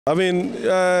I mean,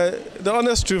 the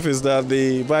honest truth is that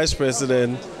the Vice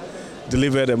President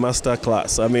delivered a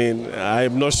masterclass. I mean,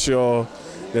 I'm not sure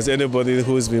there's anybody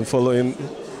who's been following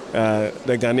the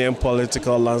Ghanaian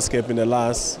political landscape in the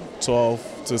last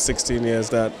 12 to 16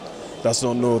 years that does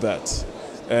not know that.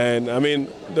 And I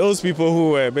mean, those people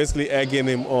who were basically egging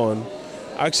him on,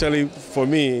 actually, for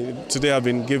me, today have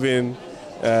been given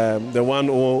the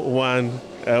 101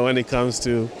 when it comes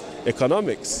to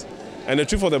economics. And the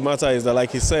truth of the matter is that, like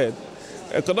he said,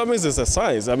 economics is a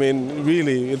science. I mean,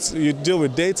 really, you deal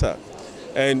with data.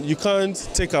 And you can't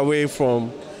take away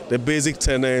from the basic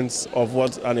tenets of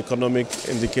what an economic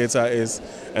indicator is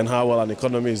and how well an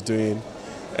economy is doing,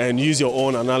 and use your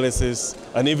own analysis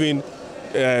and even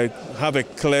have a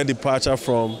clear departure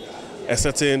from a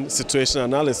certain situation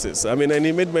analysis. I mean, and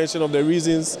he made mention of the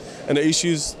reasons and the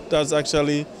issues that's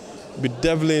actually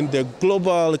bedeviling the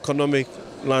global economic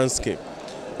landscape,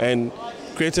 and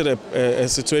created a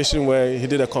situation where he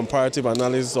did a comparative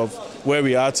analysis of where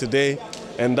we are today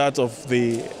and that of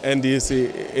the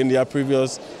NDC in their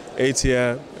previous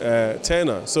 8-year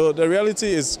tenure. So the reality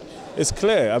is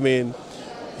clear. I mean,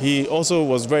 he also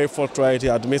was very forthright. He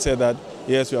admitted that,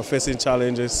 yes, we are facing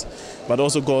challenges, but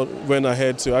also went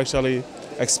ahead to actually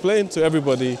explain to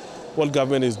everybody what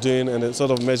government is doing and the sort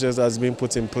of measures that's been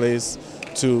put in place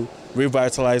to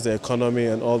revitalize the economy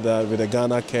and all that, with the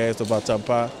Ghana Cares, the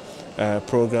Batampa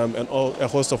program, and a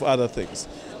host of other things.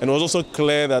 And it was also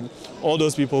clear that all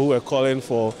those people who were calling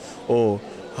for, oh,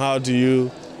 how do you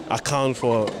account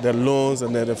for the loans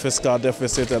and the fiscal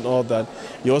deficit and all that,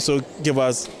 you also give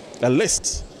us a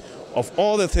list of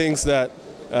all the things that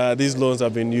these loans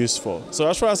have been used for. So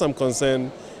as far as I'm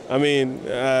concerned, I mean,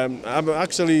 I'm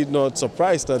actually not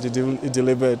surprised that he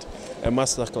delivered a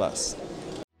masterclass.